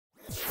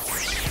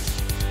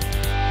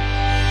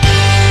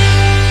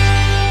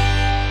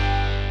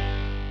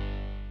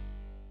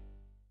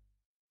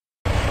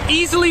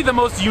Easily the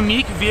most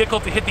unique vehicle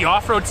to hit the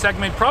off-road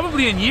segment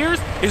probably in years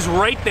is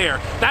right there.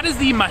 That is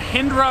the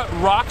Mahindra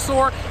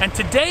Roxor, and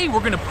today we're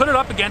going to put it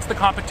up against the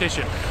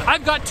competition.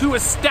 I've got two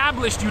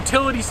established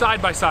utility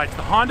side-by-sides,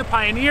 the Honda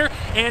Pioneer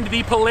and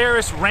the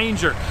Polaris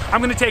Ranger.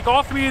 I'm going to take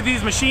all three of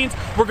these machines,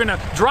 we're going to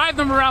drive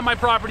them around my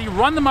property,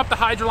 run them up the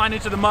hydro line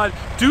into the mud,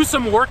 do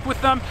some work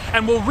with them,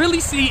 and we'll really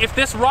see if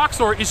this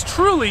Roxor is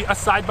truly a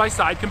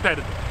side-by-side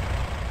competitor.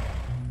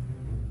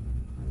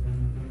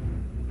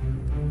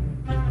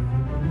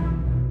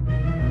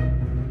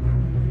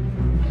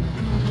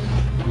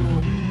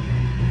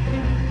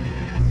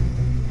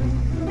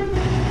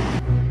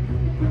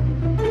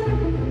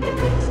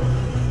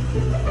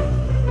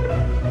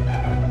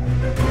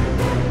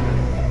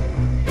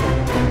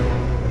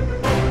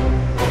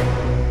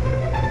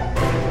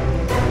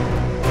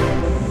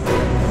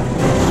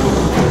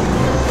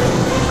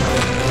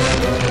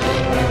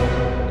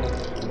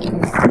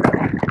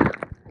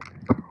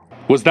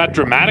 Was that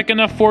dramatic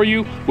enough for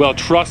you? Well,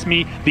 trust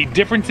me, the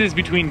differences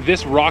between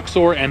this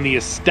Roxor and the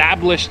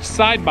established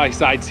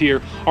side-by-sides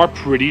here are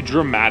pretty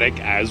dramatic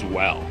as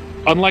well.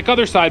 Unlike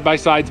other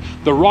side-by-sides,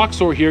 the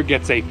Roxor here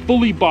gets a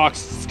fully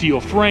boxed steel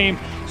frame,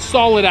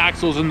 solid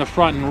axles in the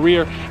front and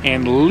rear,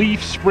 and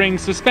leaf spring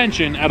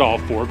suspension at all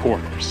four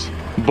corners.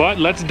 But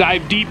let's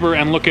dive deeper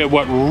and look at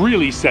what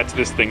really sets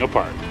this thing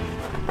apart.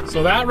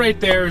 So that right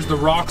there is the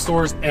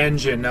Roxor's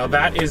engine. Now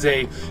that is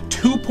a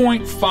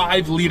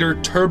 2.5 liter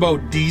turbo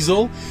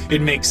diesel.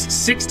 It makes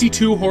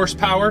 62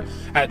 horsepower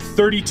at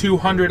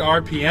 3,200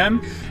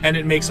 RPM, and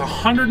it makes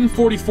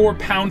 144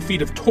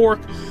 pound-feet of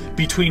torque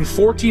between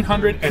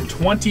 1,400 and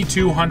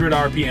 2,200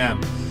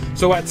 RPM.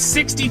 So at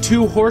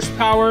 62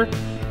 horsepower,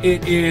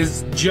 it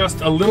is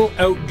just a little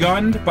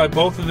outgunned by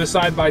both of the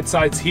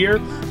side-by-sides here,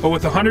 but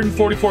with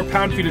 144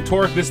 pound-feet of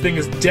torque, this thing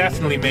is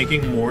definitely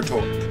making more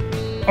torque.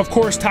 Of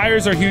course,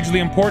 tires are hugely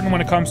important when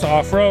it comes to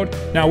off-road.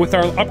 Now with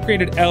our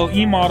upgraded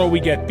LE model, we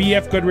get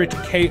BF Goodrich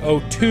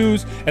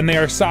KO2s, and they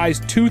are size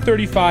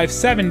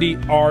 235/70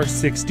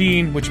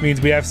 R16, which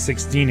means we have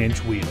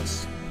 16-inch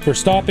wheels. For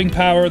stopping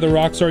power, the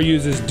Roxor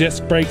uses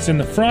disc brakes in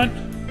the front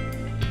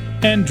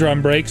and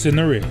drum brakes in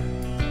the rear.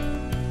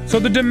 So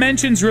the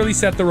dimensions really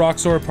set the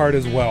Roxor apart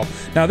as well.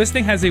 Now this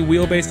thing has a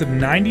wheelbase of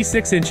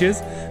 96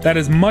 inches. That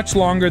is much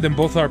longer than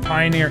both our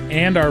Pioneer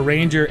and our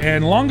Ranger,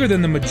 and longer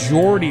than the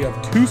majority of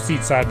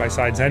two-seat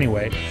side-by-sides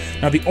anyway.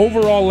 Now the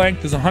overall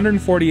length is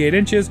 148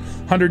 inches,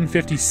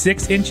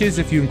 156 inches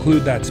if you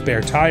include that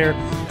spare tire.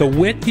 The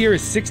width here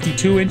is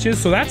 62 inches,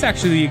 so that's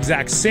actually the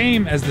exact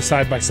same as the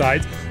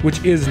side-by-sides,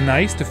 which is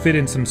nice to fit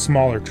in some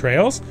smaller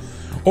trails.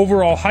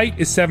 Overall height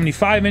is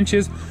 75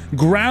 inches,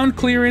 ground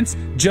clearance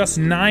just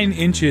 9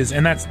 inches,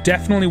 and that's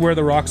definitely where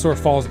the Roxor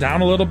falls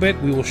down a little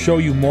bit. We will show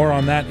you more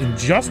on that in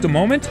just a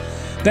moment.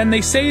 Then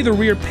they say the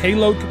rear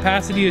payload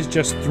capacity is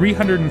just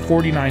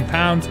 349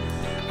 pounds.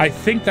 I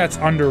think that's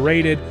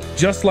underrated,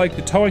 just like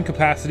the towing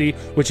capacity,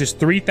 which is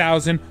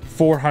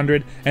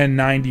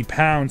 3,490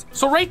 pounds.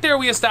 So right there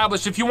we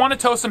established if you want to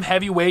tow some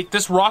heavy weight,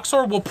 this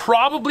Roxor will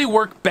probably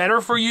work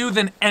better for you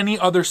than any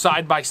other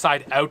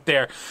side-by-side out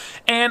there.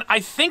 And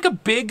I think a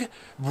big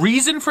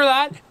reason for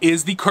that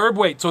is the curb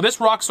weight. So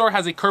this Roxor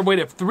has a curb weight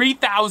of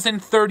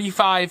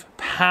 3,035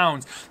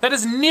 pounds. That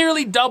is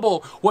nearly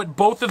double what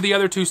both of the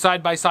other two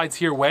side-by-sides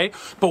here weigh,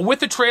 but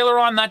with the trailer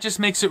on, that just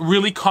makes it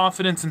really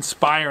confidence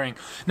inspiring.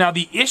 Now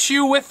the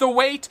issue with the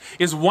weight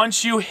is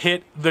once you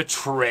hit the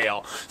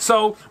trail.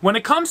 So when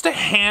it comes to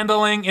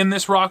handling in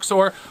this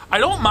Roxor, I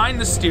don't mind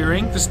the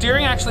steering. The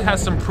steering actually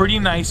has some pretty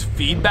nice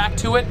feedback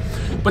to it,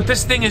 but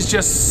this thing is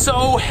just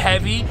so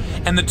heavy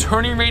and the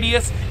turning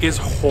radius is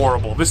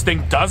horrible. This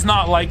thing does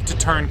not like to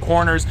turn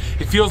corners.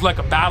 It feels like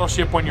a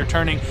battleship when you're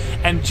turning,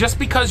 and just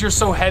because you're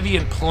so heavy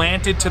and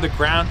planted to the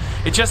ground,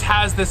 it just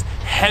has this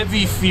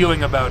heavy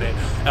feeling about it.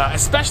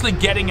 Especially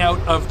getting out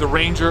of the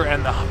Ranger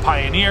and the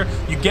Pioneer,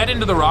 you get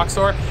into the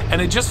Roxor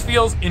and it just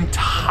feels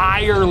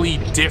entirely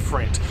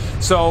different.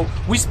 So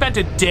we spent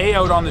a day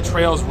out on the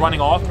trails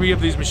running all three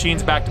of these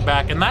machines back to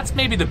back, and that's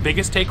maybe the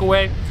biggest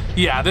takeaway.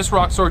 Yeah, this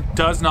Roxor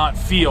does not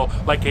feel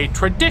like a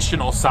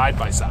traditional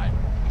side-by-side.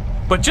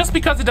 But just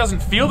because it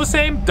doesn't feel the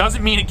same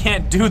doesn't mean it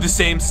can't do the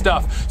same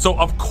stuff. So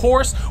of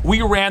course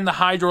we ran the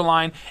hydro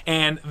line,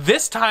 and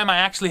this time I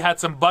actually had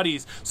some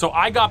buddies. So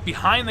I got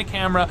behind the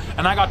camera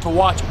and I got to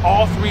watch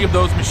all three of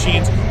those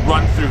machines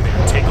run through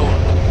there. Take a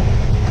look.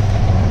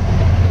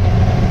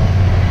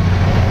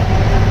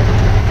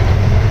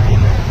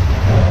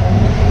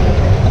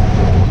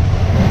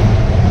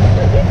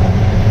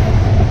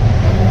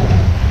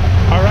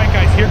 All right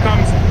guys, here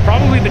comes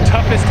probably the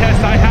toughest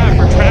test I have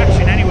for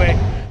traction anyway.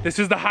 This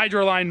is the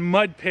Hydroline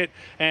mud pit,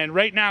 and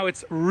right now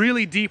it's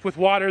really deep with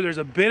water. There's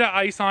a bit of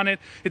ice on it.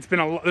 There's been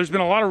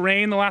a lot of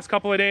rain the last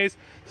couple of days.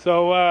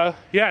 So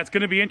yeah, it's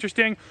gonna be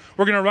interesting.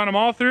 We're gonna run them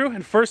all through,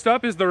 and first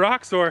up is the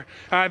Roxor.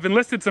 I've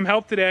enlisted some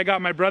help today. I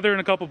got my brother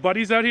and a couple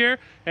buddies out here,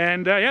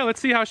 and yeah,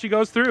 let's see how she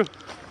goes through.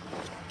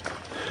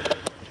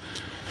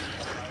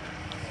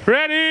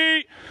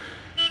 Ready?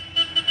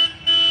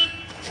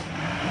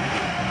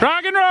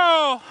 Rock and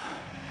roll!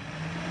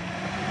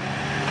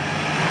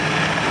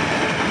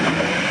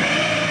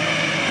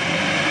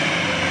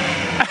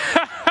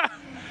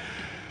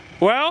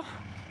 Well,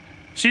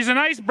 she's an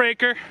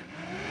icebreaker.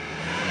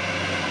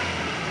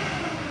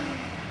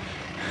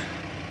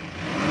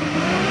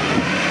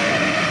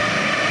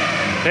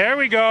 There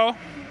we go.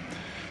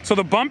 So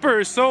the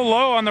bumper is so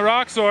low on the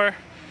Roxor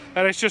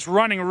that it's just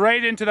running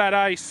right into that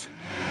ice.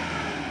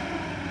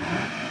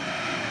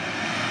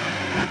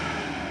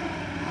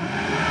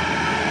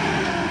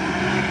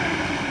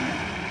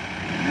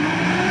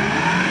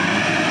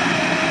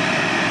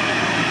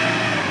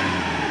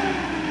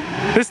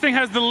 This thing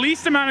has the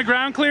least amount of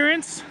ground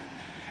clearance,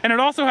 and it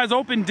also has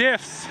open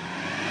diffs.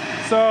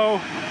 So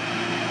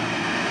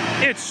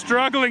it's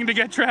struggling to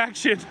get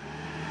traction.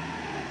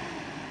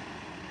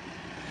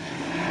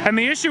 And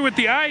the issue with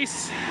the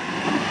ice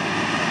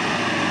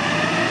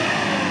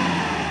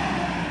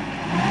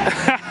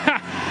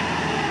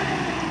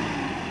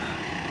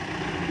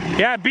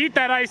yeah, beat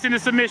that ice into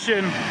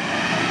submission.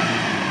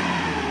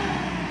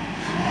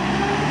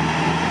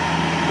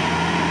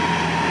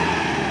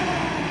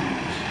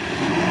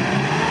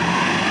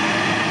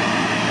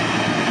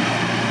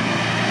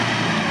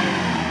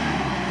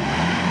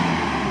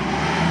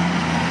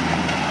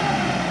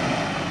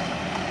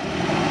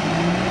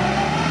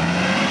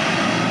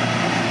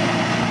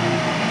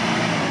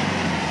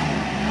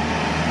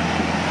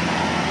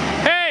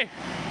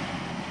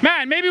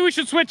 Man, maybe we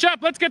should switch up.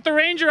 Let's get the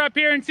Ranger up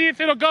here and see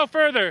if it'll go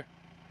further.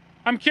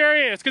 I'm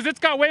curious, because it's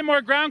got way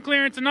more ground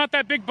clearance and not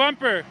that big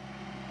bumper.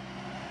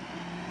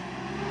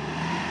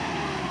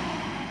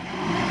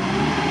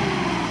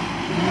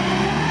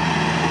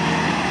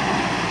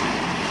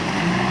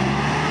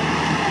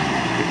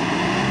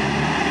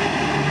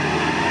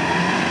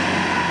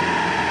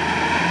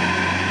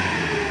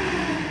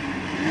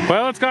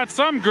 Well, it's got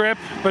some grip,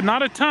 but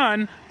not a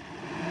ton.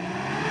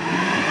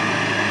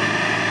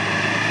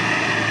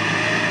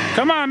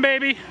 Come on,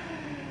 baby.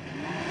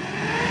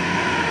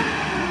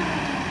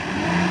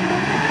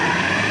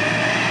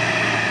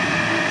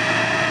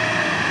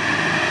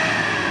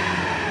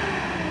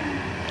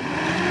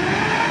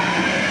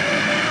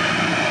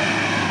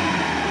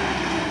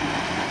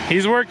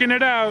 He's working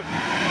it out.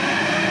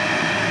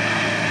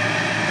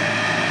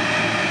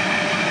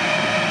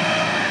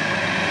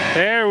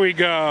 There we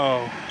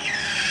go.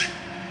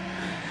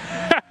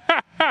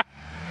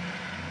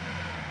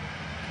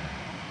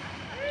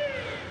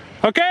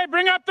 Okay,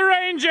 bring up the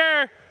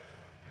Ranger.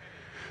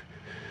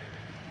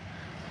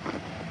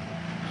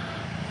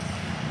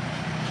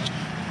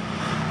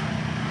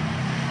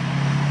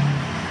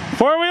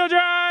 Four-wheel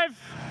drive.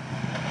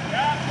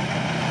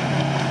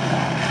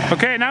 Yeah.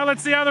 Okay, now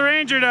let's see how the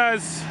Ranger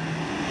does.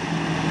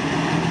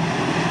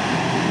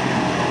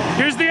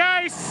 Here's the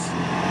ice.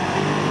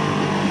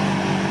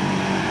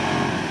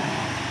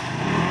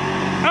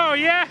 Oh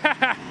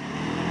yeah.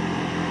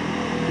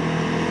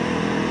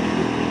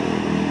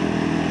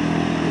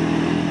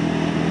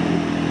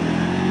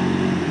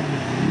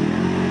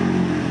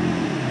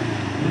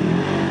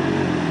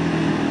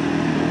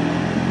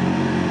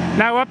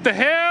 Now up the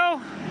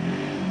hill.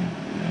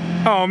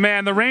 Oh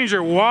man, the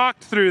Ranger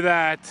walked through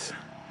that.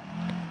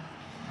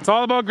 It's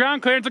all about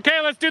ground clearance.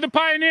 Okay, let's do the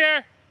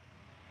Pioneer.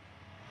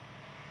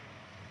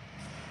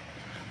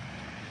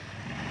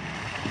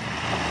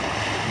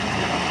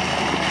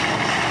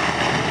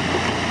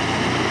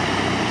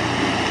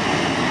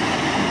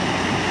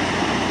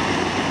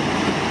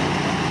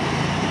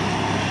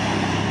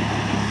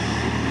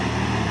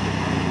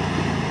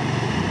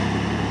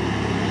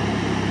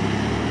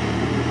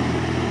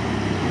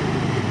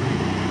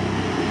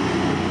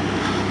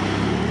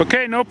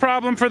 Okay, no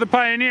problem for the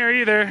Pioneer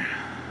either.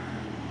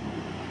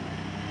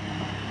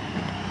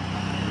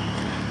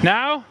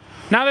 Now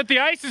that the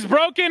ice is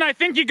broken, I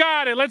think you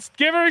got it. Let's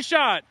give her a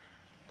shot.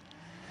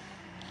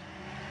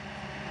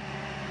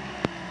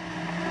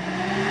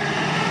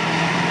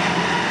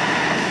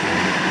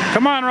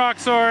 Come on,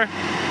 Roxor.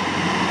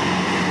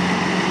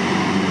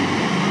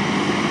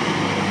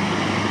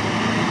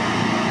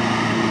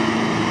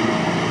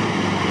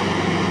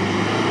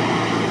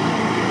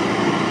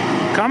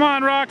 Come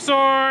on,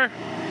 Roxor.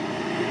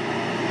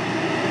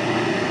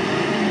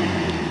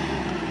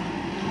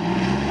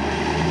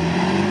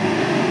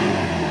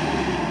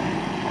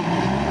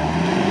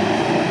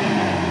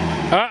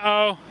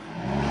 Uh-oh.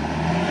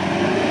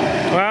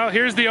 Well,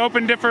 here's the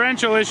open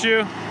differential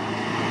issue.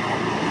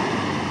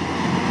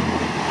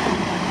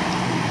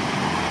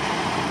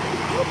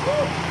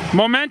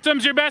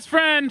 Momentum's your best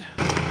friend.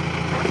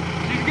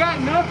 She's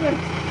got nothing.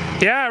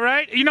 Yeah,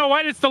 right? You know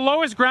what? It's the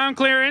lowest ground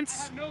clearance.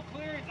 I have no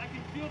clearance. I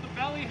can feel the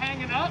belly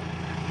hanging up.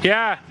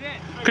 Yeah,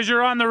 because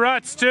you're on the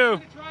ruts too. I'm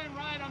gonna try and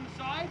ride on the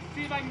side,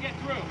 see if I can get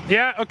through.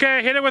 Yeah,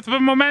 okay, hit it with the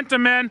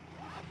momentum, man.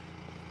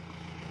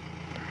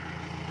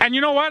 And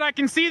you know what? I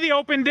can see the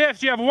open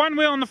diffs. You have one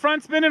wheel in the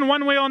front spinning,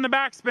 one wheel in the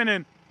back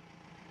spinning.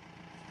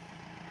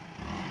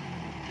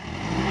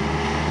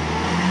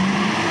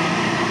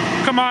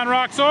 Come on,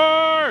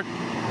 Roxor!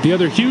 The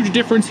other huge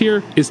difference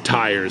here is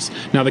tires.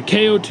 Now the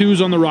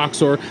KO2s on the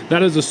Roxor,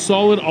 that is a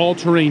solid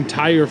all-terrain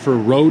tire for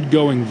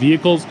road-going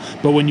vehicles,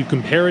 but when you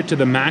compare it to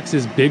the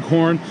Maxxis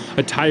Bighorn,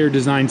 a tire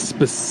designed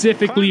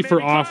specifically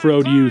for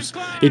off-road use,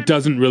 it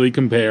doesn't really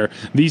compare.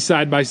 These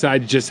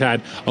side-by-sides just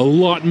had a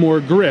lot more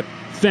grip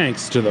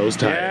thanks to those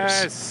tires.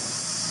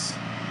 Yes.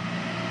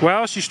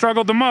 Well, she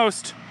struggled the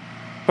most,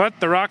 but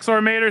the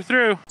Roxor made her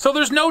through. So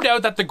there's no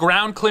doubt that the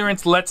ground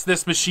clearance lets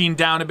this machine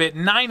down a bit.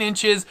 9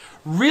 inches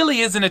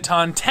really isn't a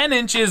ton. 10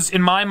 inches,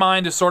 in my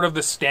mind, is sort of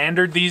the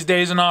standard these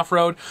days in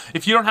off-road.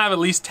 If you don't have at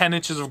least 10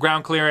 inches of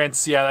ground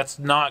clearance, yeah, that's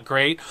not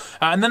great.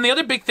 And then the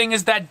other big thing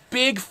is that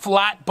big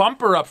flat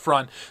bumper up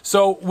front.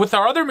 So with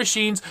our other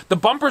machines, the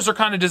bumpers are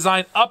kind of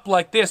designed up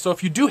like this. So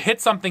if you do hit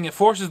something, it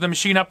forces the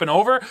machine up and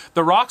over.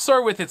 The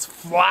Roxor with its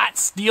flat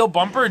steel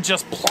bumper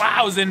just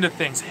plows into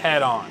things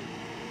head on.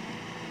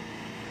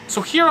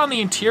 So here on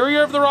the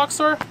interior of the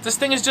Roxor, this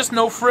thing is just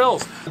no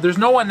frills. There's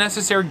no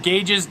unnecessary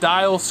gauges,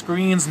 dials,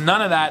 screens,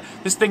 none of that.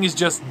 This thing is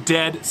just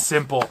dead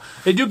simple.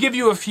 They do give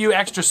you a few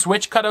extra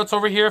switch cutouts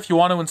over here if you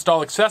want to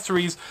install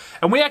accessories.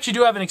 And we actually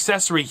do have an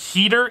accessory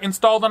heater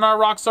installed on our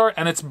Roxor,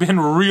 and it's been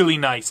really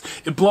nice.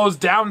 It blows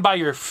down by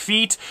your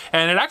feet,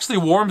 and it actually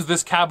warms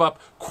this cab up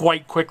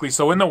quite quickly.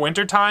 So in the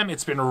wintertime,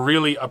 it's been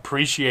really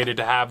appreciated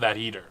to have that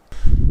heater.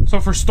 So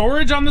for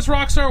storage on this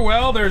Roxor,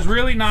 well, there's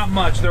really not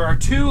much. There are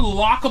 2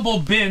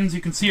 lockable bins,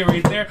 you can see it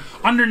right there,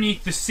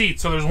 underneath the seat.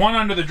 So there's one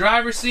under the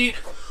driver's seat,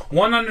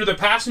 one under the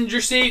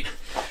passenger seat,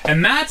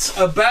 and that's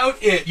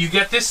about it. You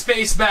get this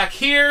space back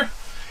here,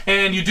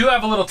 and you do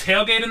have a little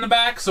tailgate in the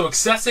back, so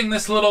accessing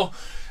this little,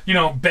 you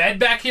know, bed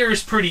back here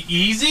is pretty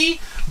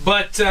easy.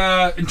 But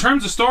in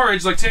terms of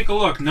storage, like, take a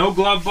look. No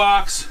glove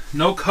box,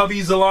 no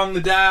cubbies along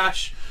the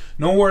dash,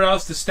 nowhere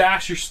else to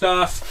stash your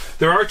stuff.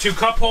 There are 2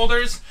 cup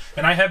holders,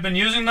 and I have been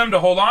using them to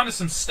hold on to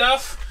some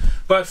stuff,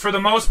 but for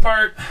the most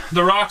part,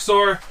 the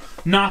Roxor,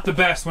 not the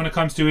best when it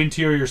comes to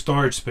interior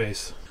storage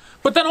space.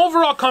 But then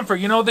overall comfort,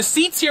 you know, the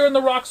seats here in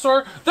the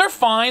Roxor, they're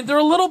fine. They're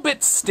a little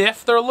bit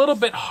stiff. They're a little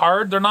bit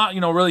hard. They're not,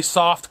 you know, really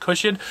soft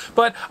cushioned,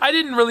 but I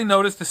didn't really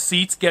notice the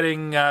seats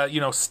getting,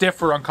 you know,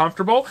 stiff or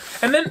uncomfortable.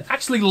 And then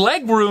actually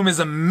leg room is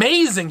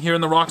amazing here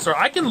in the Roxor.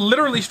 I can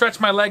literally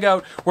stretch my leg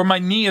out where my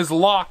knee is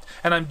locked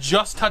and I'm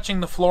just touching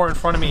the floor in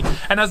front of me.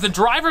 And as the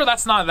driver,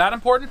 that's not that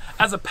important.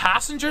 As a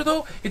passenger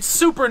though, it's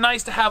super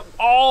nice to have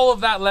all of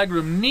that leg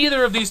room.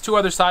 Neither of these 2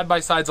 other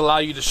side-by-sides allow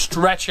you to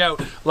stretch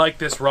out like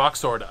this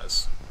Roxor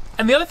does.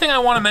 And the other thing I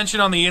want to mention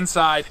on the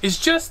inside is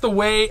just the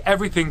way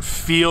everything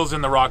feels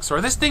in the Roxor.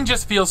 This thing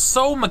just feels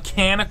so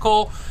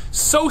mechanical,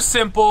 so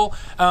simple.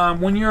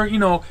 When you're, you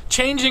know,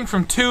 changing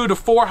from 2 to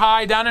 4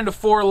 high down into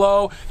 4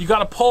 low, you got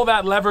to pull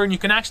that lever and you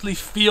can actually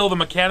feel the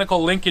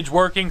mechanical linkage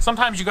working.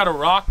 Sometimes you got to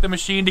rock the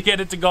machine to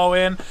get it to go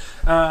in.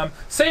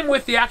 Same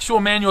with the actual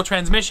manual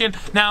transmission.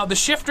 Now the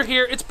shifter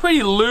here, it's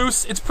pretty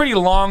loose, it's pretty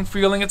long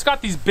feeling. It's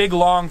got these big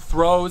long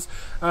throws.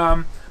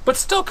 But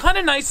still kind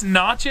of nice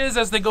notches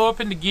as they go up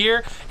into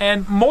gear,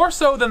 and more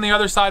so than the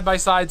other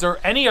side-by-sides or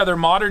any other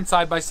modern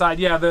side-by-side.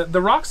 Yeah,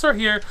 the Roxor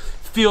here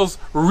feels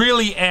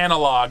really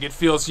analog. It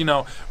feels, you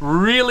know,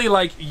 really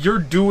like you're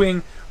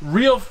doing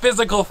real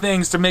physical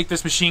things to make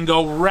this machine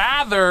go,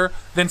 rather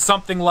than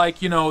something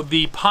like, you know,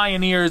 the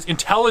Pioneer's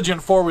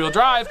intelligent 4-wheel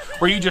drive,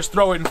 where you just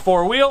throw it in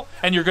 4-wheel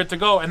and you're good to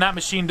go, and that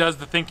machine does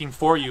the thinking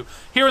for you.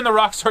 Here in the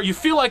Roxor, you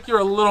feel like you're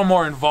a little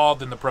more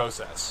involved in the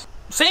process.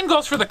 Same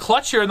goes for the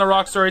clutch here in the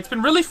Roxor. It's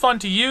been really fun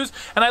to use,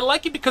 and I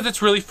like it because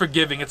it's really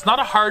forgiving. It's not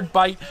a hard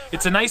bite.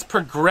 It's a nice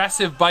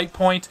progressive bite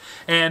point,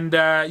 and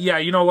yeah,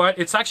 you know what?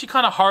 It's actually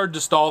kind of hard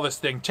to stall this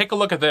thing. Take a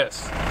look at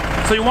this.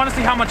 So you want to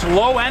see how much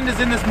low end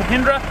is in this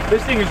Mahindra?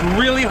 This thing is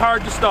really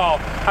hard to stall.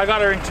 I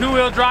got her in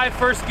 2-wheel drive,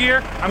 first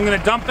gear. I'm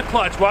gonna dump the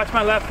clutch. Watch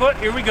my left foot.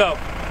 Here we go.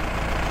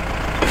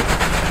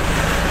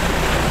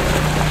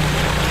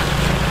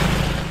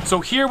 So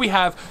here we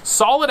have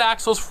solid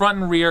axles front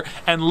and rear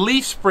and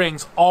leaf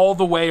springs all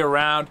the way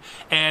around,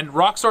 and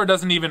Roxor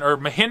doesn't even, or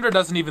Mahindra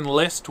doesn't even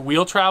list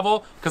wheel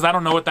travel, because I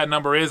don't know what that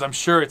number is. I'm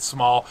sure it's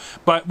small,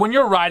 but when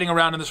you're riding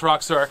around in this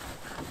Roxor,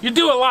 you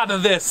do a lot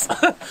of this.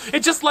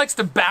 It just likes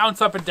to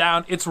bounce up and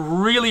down. It's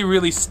really,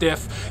 really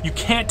stiff. You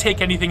can't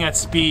take anything at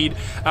speed.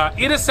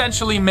 It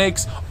essentially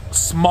makes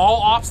small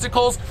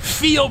obstacles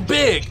feel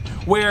big,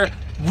 where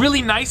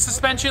really nice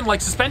suspension, like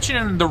suspension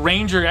in the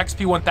Ranger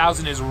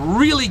XP1000 is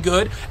really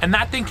good, and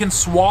that thing can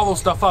swallow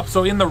stuff up.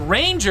 So in the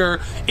Ranger,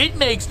 it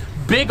makes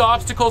big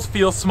obstacles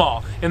feel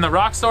small. In the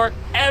Roxor,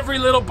 every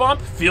little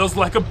bump feels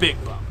like a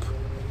big bump.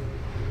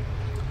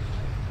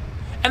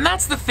 And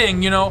that's the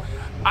thing, you know,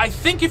 I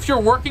think if you're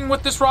working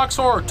with this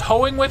Roxor or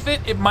towing with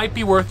it, it might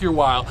be worth your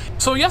while.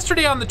 So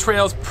yesterday on the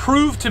trails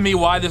proved to me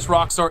why this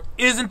Roxor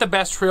isn't the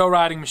best trail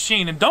riding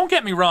machine, and don't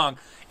get me wrong,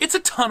 it's a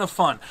ton of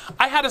fun.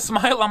 I had a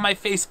smile on my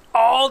face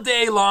all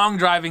day long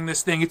driving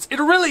this thing. It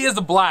really is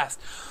a blast.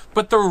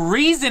 But the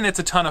reason it's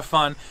a ton of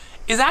fun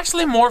is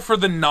actually more for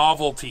the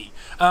novelty.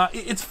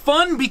 It's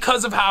fun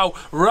because of how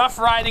rough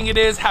riding it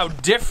is, how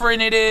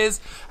different it is,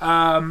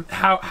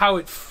 how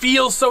it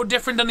feels so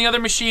different than the other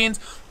machines.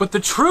 But the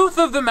truth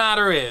of the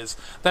matter is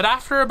that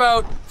after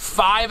about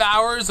 5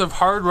 hours of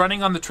hard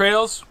running on the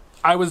trails,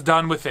 I was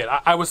done with it.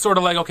 I was sort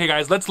of like, okay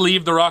guys, let's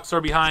leave the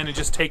Roxor behind and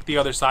just take the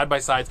other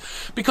side-by-sides,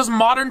 because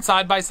modern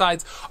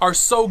side-by-sides are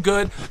so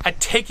good at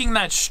taking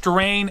that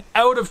strain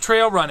out of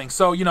trail running.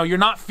 So, you know, you're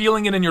not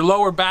feeling it in your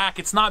lower back,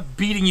 it's not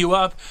beating you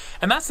up.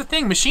 And that's the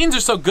thing, machines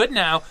are so good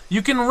now,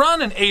 you can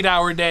run an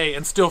 8-hour day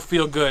and still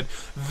feel good.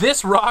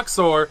 This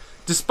Roxor,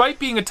 despite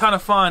being a ton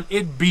of fun,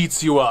 it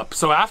beats you up.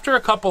 So after a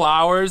couple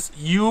hours,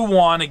 you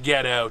want to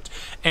get out.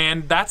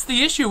 And that's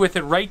the issue with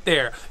it right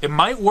there. It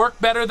might work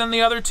better than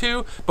the other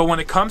two, but when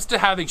it comes to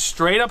having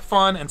straight up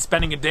fun and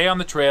spending a day on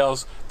the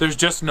trails, there's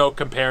just no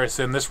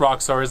comparison. This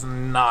Roxor is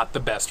not the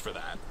best for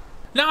that.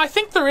 Now, I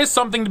think there is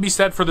something to be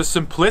said for the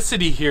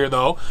simplicity here,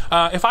 though.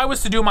 If I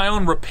was to do my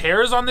own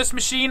repairs on this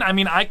machine, I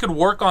mean, I could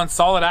work on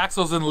solid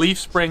axles and leaf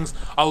springs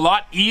a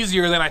lot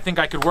easier than I think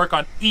I could work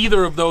on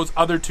either of those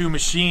other two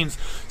machines.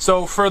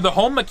 So for the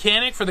home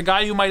mechanic, for the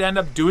guy who might end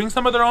up doing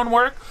some of their own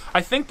work,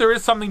 I think there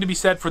is something to be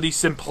said for the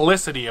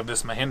simplicity of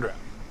this Mahindra.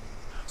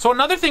 So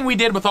another thing we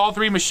did with all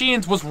three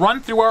machines was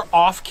run through our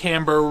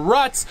off-camber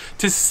ruts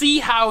to see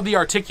how the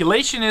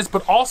articulation is,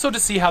 but also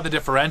to see how the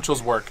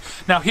differentials work.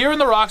 Now here in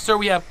the Roxor,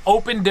 we have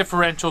open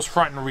differentials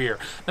front and rear.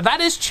 Now that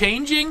is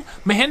changing.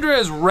 Mahindra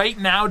is right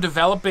now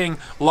developing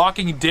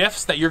locking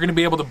diffs that you're going to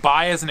be able to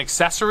buy as an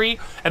accessory,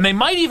 and they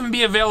might even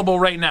be available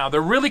right now. They're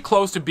really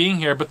close to being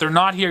here, but they're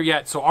not here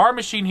yet. So our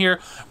machine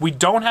here, we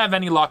don't have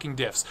any locking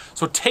diffs.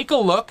 So take a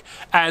look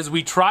as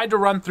we tried to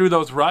run through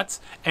those ruts,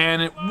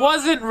 and it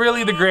wasn't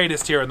really the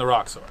greatest here in the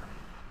Roxor.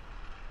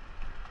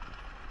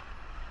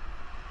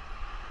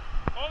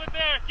 Hold it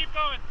there, keep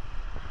going.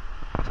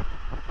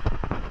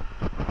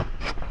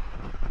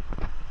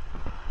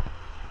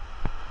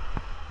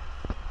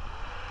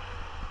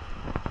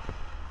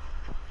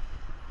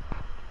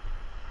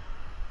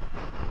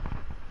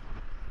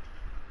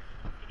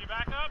 Can you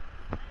back up?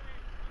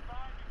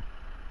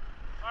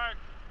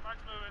 Mark's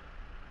moving.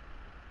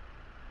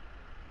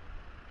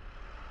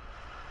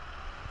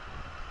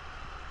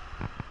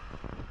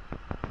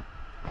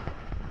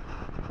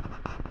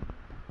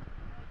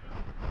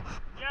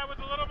 With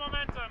a little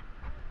momentum.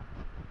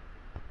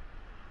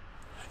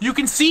 You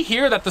can see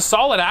here that the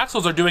solid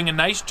axles are doing a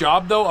nice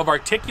job though of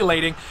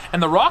articulating,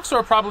 and the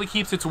Roxor probably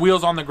keeps its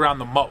wheels on the ground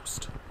the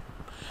most.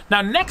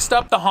 Now next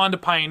up, the Honda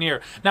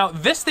Pioneer. Now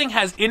this thing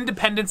has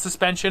independent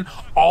suspension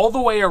all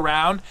the way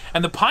around,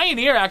 and the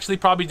Pioneer actually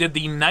probably did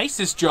the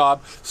nicest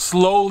job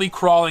slowly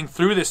crawling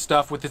through this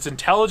stuff with its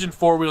intelligent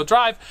four-wheel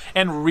drive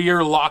and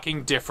rear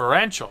locking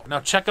differential. Now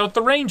check out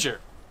the Ranger.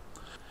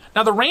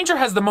 Now the Ranger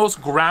has the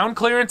most ground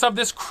clearance of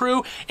this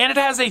crew, and it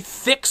has a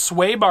thick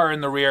sway bar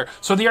in the rear,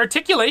 so the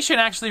articulation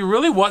actually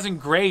really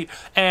wasn't great.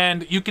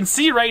 And you can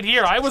see right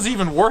here, I was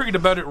even worried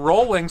about it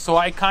rolling, so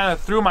I kind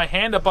of threw my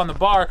hand up on the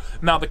bar.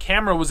 Now the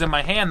camera was in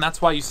my hand, that's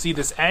why you see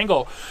this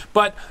angle.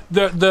 But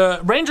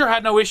the Ranger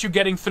had no issue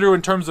getting through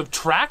in terms of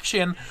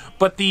traction,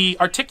 but the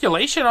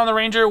articulation on the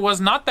Ranger was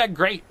not that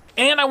great.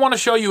 And I want to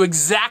show you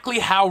exactly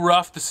how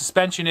rough the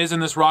suspension is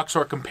in this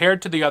Roxor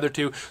compared to the other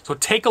two, so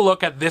take a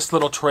look at this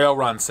little trail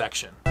run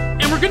section.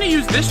 And we're going to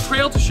use this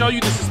trail to show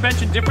you the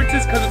suspension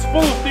differences because it's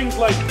full of things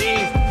like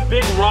these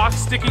big rocks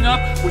sticking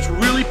up, which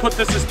really put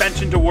the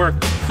suspension to work.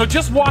 So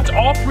just watch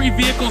all three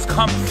vehicles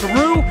come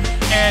through,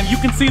 and you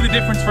can see the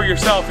difference for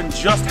yourself in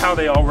just how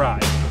they all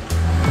ride.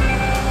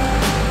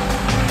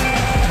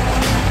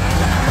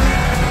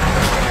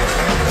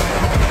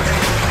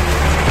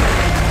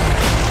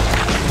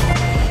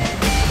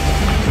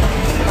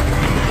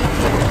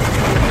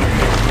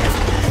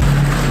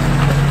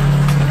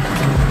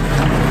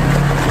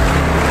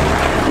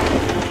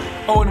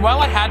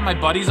 While I had my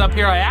buddies up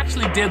here, I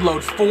actually did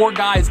load 4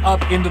 guys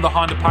up into the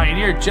Honda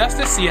Pioneer just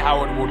to see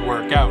how it would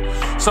work out.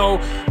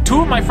 So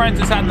 2 of my friends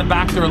who sat in the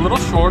back, they're a little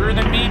shorter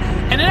than me,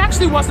 and it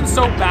actually wasn't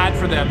so bad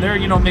for them. They're,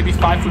 you know, maybe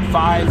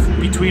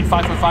 5'5", between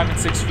 5'5" and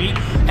 6 feet,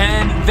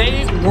 and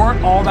they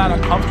weren't all that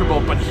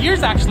uncomfortable. But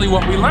here's actually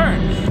what we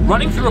learned.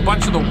 Running through a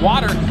bunch of the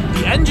water,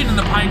 the engine in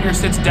the Pioneer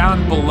sits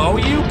down below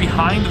you,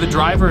 behind the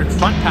driver and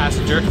front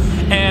passenger,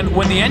 and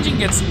when the engine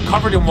gets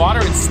covered in water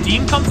and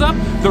steam comes up,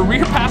 the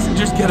rear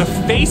passengers get a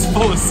face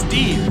full of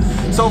steam.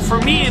 So for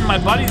me and my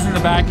buddies in the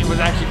back, it was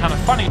actually kind of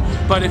funny,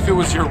 but if it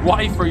was your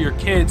wife or your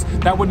kids,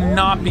 that would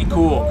not be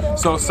cool.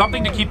 So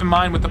something to keep in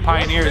mind with the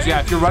Pioneer is,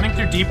 yeah, if you're running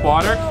through deep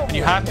water and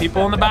you have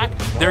people in the back,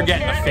 they're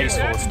getting a face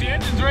full of steam. The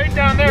engine's right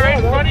down there,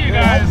 right in front of you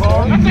guys.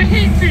 That's a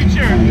heat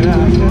feature.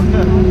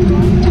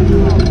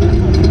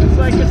 It's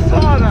like a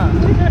sauna.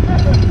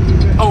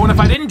 Oh, and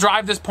if I didn't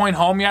drive this point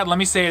home yet, let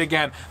me say it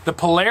again. The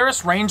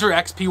Polaris Ranger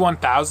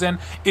XP1000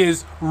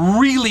 is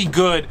really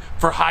good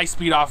for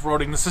high-speed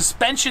off-roading. The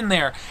suspension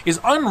there is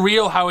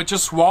unreal how it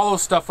just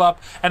swallows stuff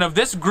up. And of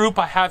this group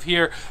I have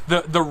here,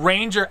 the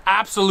Ranger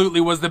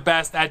absolutely was the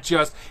best at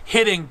just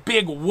hitting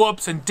big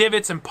whoops and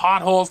divots and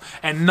potholes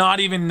and not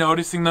even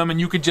noticing them,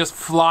 and you could just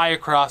fly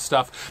across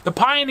stuff. The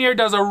Pioneer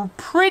does a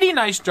pretty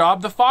nice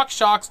job. The Fox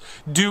shocks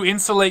do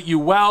insulate you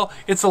well.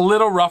 It's a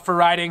little rougher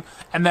riding,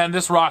 and then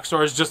this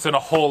Roxor is just in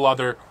a whole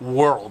other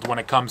world when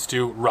it comes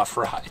to rough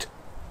ride.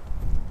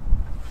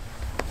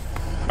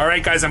 All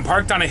right, guys, I'm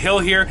parked on a hill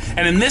here,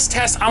 and in this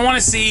test, I want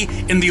to see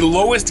in the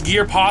lowest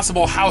gear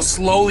possible how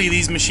slowly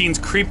these machines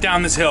creep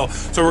down this hill.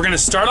 So we're going to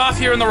start off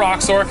here in the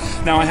Roxor.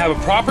 Now I have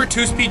a proper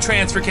 2-speed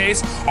transfer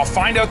case. I'll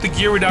find out the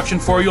gear reduction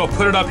for you. I'll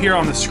put it up here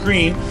on the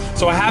screen.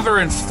 So I have her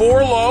in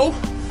 4 low.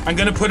 I'm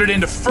going to put it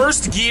into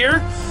 1st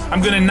gear.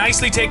 I'm going to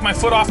nicely take my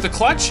foot off the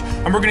clutch,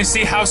 and we're going to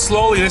see how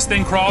slowly this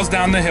thing crawls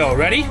down the hill.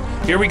 Ready?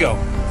 Here we go.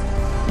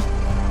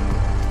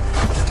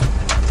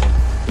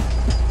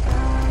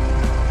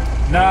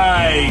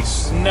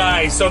 Nice,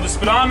 nice. So the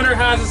speedometer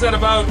has us at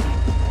about,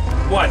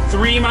 what,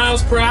 3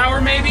 miles per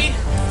hour maybe?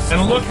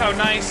 And look how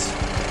nice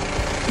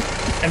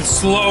and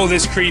slow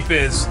this creep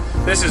is.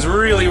 This is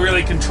really,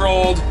 really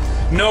controlled.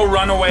 No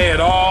runaway at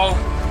all.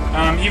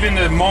 Even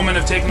the moment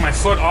of taking my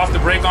foot off the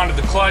brake onto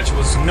the clutch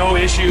was no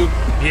issue.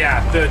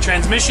 Yeah, the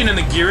transmission and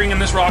the gearing in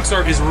this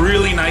Roxor is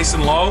really nice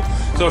and low.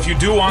 So if you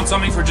do want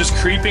something for just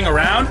creeping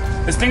around,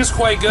 this thing is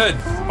quite good.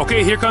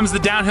 Okay, here comes the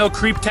downhill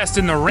creep test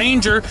in the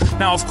Ranger.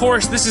 Now, of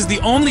course, this is the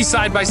only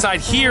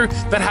side-by-side here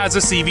that has a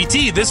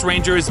CVT. This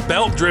Ranger is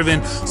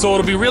belt-driven, so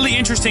it'll be really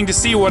interesting to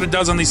see what it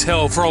does on these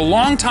hills. For a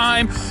long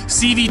time,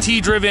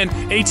 CVT-driven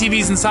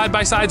ATVs and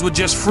side-by-sides would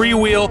just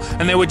freewheel,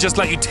 and they would just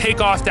let you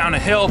take off down a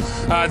hill.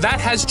 That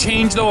has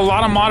changed, though. A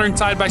lot of modern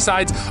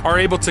side-by-sides are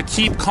able to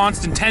keep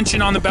constant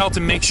tension on the belt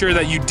and make sure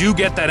that you do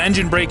get that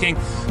engine braking.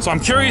 So I'm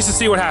curious to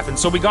see what happens.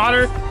 So we got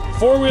her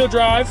 4-wheel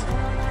drive,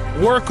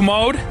 work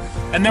mode,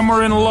 and then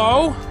we're in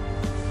low,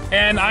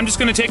 and I'm just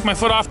gonna take my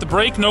foot off the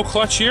brake, no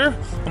clutch here,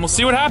 and we'll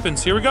see what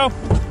happens. Here we go.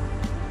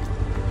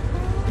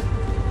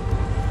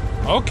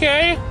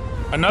 Okay,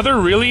 another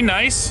really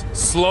nice,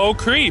 slow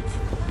creep.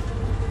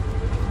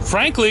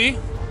 Frankly,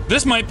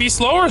 this might be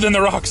slower than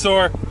the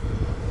Roxor.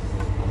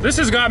 This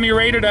has got me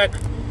rated at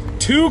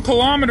 2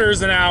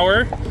 kilometers an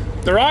hour.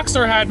 The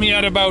Roxor had me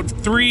at about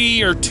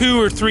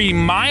 2 or 3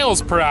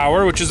 miles per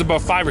hour, which is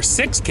about 5 or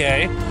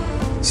 6K.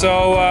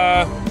 So,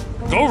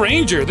 go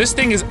Ranger. This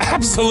thing is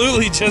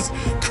absolutely just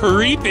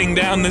creeping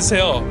down this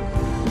hill.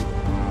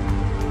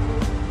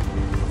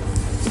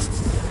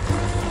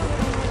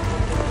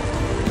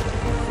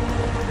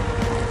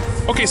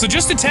 Okay, so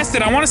just to test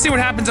it, I want to see what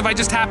happens if I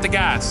just tap the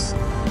gas.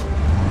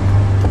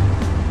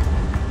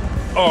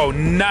 Oh,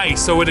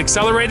 nice. So it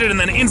accelerated and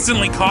then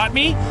instantly caught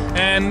me.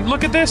 And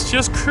look at this,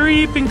 just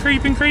creeping,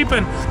 creeping,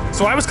 creeping.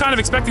 So I was kind of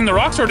expecting the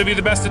Roxor to be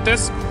the best at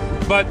this,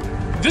 but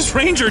this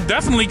Ranger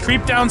definitely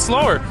creeped down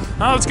slower.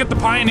 Now let's get the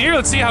Pioneer.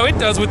 Let's see how it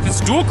does with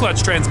this dual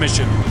clutch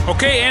transmission.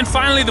 Okay, and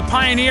finally the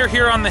Pioneer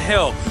here on the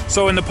hill.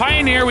 So in the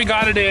Pioneer, we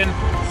got it in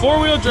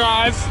 4-wheel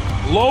drive,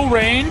 low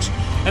range,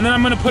 and then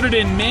I'm gonna put it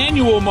in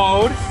manual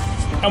mode,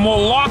 and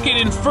we'll lock it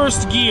in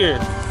 1st gear.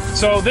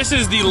 So this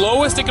is the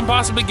lowest it can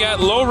possibly get,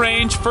 low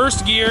range,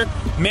 1st gear,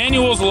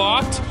 manual's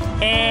locked,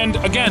 and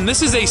again,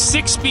 this is a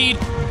 6-speed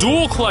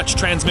dual clutch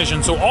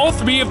transmission, so all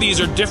 3 of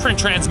these are different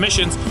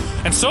transmissions,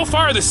 and so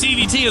far the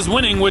CVT is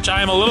winning, which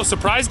I am a little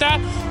surprised at,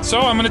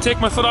 so I'm gonna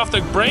take my foot off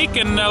the brake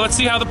and let's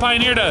see how the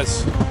Pioneer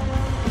does.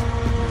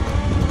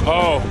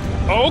 Oh,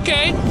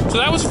 okay, so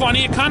that was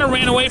funny. It kind of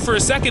ran away for a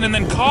second and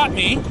then caught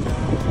me.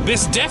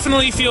 This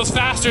definitely feels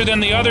faster than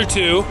the other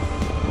 2,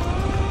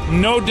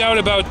 no doubt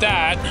about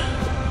that.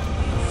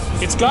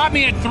 It's got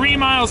me at 3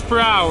 miles per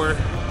hour.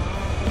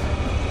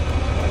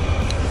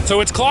 So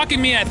it's clocking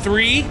me at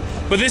 3,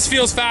 but this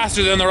feels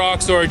faster than the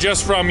Roxor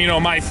just from, you know,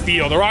 my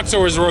feel. The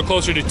Roxor was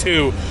closer to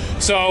 2.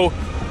 So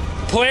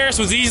Polaris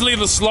was easily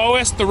the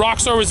slowest, the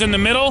Roxor was in the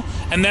middle,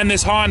 and then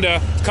this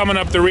Honda coming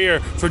up the rear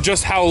for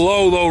just how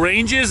low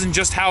range is and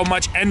just how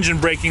much engine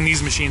braking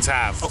these machines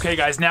have. Okay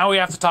guys, now we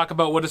have to talk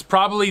about what is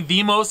probably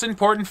the most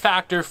important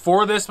factor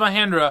for this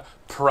Mahindra: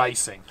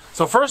 pricing.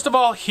 So first of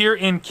all, here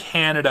in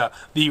Canada,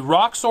 the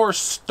Roxor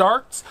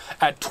starts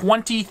at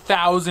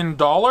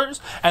 $20,000,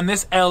 and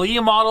this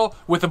LE model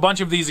with a bunch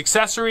of these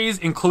accessories,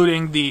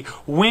 including the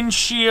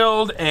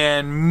windshield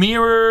and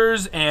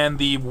mirrors and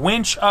the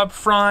winch up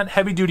front,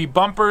 heavy duty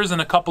bumpers,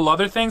 and a couple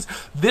other things,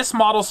 this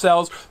model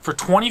sells for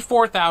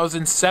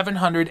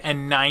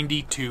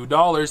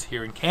 $24,792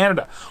 here in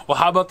Canada. Well,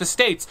 how about the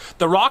States?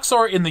 The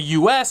Roxor in the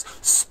US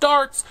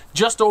starts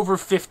just over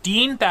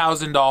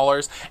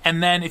 $15,000,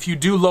 and then if you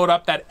do load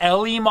up that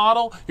LE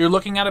model, you're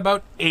looking at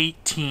about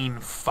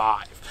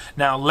 $18,500.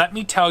 Now, let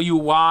me tell you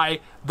why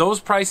those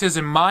prices,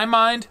 in my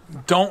mind,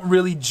 don't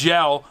really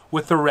gel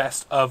with the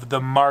rest of the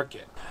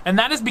market. And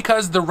that is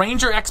because the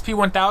Ranger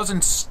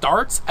XP1000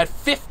 starts at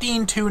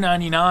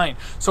 $15,299.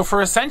 So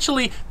for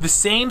essentially the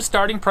same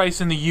starting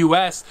price in the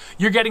US,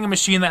 you're getting a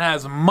machine that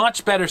has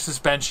much better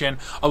suspension,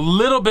 a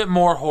little bit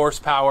more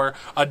horsepower,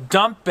 a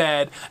dump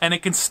bed, and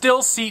it can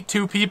still seat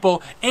 2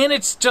 people, and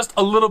it's just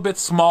a little bit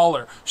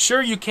smaller.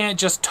 Sure, you can't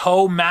just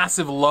tow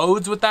massive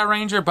loads with that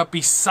Ranger, but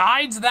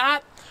besides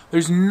that,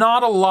 there's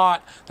not a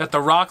lot that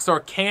the Roxor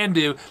can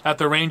do that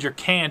the Ranger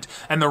can't,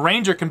 and the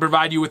Ranger can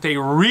provide you with a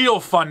real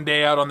fun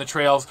day out on the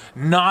trails,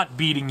 not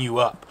beating you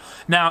up.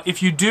 Now,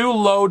 if you do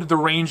load the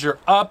Ranger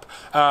up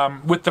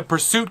with the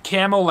Pursuit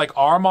Camo like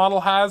our model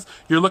has,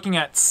 you're looking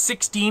at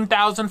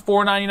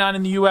 $16,499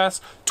 in the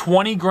US,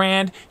 20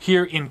 grand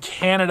here in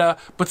Canada,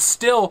 but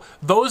still,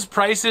 those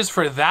prices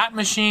for that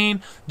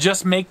machine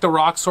just make the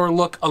Roxor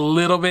look a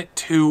little bit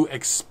too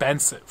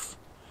expensive.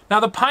 Now,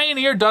 the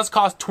Pioneer does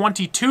cost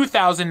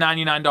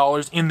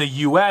 $22,099 in the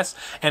US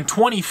and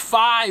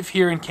 $25,000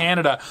 here in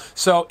Canada,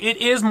 so it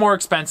is more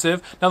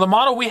expensive. Now, the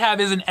model we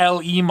have is an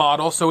LE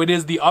model, so it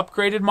is the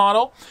upgraded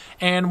model.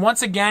 And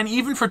once again,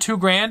 even for 2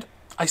 grand,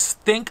 I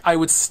think I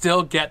would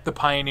still get the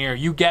Pioneer.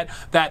 You get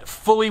that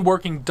fully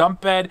working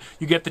dump bed,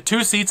 you get the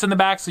 2 seats in the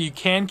back so you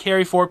can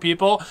carry 4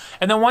 people,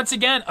 and then once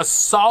again, a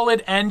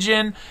solid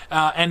engine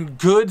and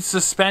good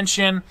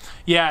suspension.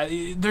 Yeah,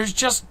 there's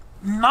just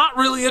not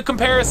really a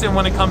comparison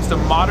when it comes to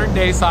modern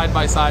day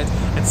side-by-sides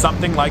and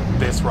something like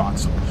this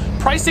Roxor.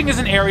 Pricing is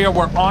an area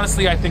where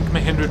honestly I think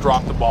Mahindra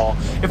dropped the ball.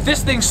 If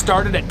this thing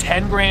started at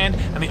 10 grand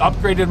and the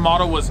upgraded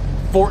model was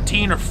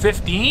 14 or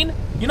 15,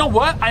 you know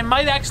what? I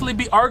might actually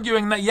be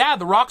arguing that, yeah,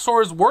 the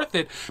Roxor is worth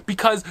it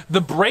because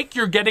the break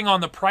you're getting on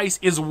the price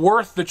is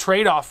worth the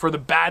trade-off for the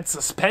bad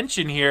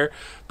suspension here,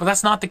 but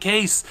that's not the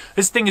case.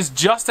 This thing is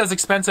just as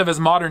expensive as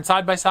modern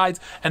side-by-sides,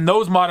 and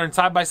those modern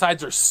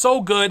side-by-sides are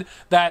so good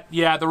that,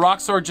 yeah, the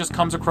Roxor just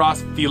comes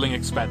across feeling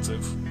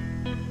expensive.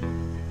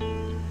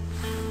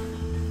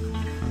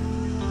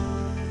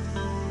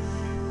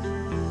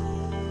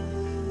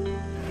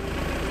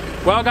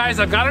 Well, guys,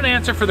 I've got an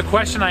answer for the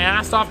question I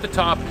asked off the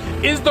top.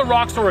 Is the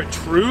Roxor a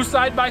true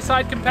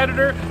side-by-side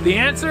competitor? The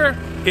answer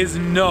is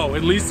no,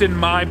 at least in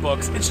my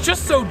books. It's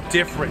just so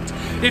different.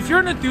 If you're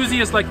an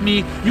enthusiast like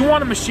me, you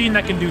want a machine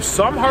that can do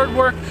some hard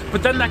work,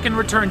 but then that can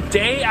return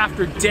day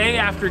after day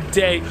after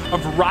day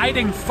of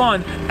riding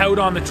fun out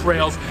on the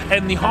trails,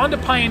 and the Honda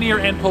Pioneer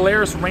and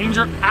Polaris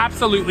Ranger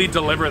absolutely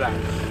deliver that.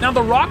 Now,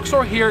 the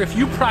Roxor here, if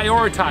you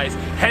prioritize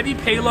heavy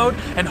payload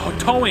and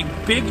towing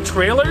big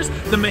trailers,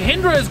 the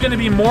Mahindra is going to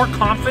be more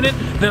confident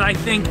than I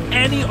think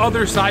any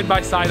other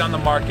side-by-side on the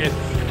market.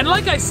 And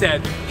like I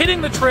said,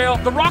 hitting the trail,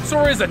 the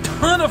Roxor is a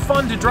ton of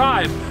fun to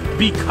drive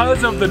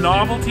because of the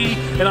novelty,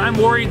 and I'm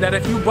worried that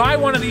if you buy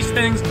one of these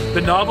things,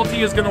 the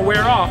novelty is going to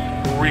wear off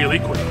really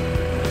quick.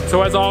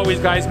 So as always,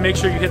 guys, make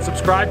sure you hit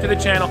subscribe to the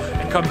channel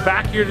and come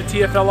back here to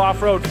TFL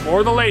Off-Road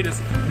for the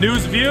latest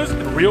news, views,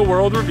 and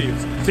real-world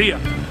reviews. See ya!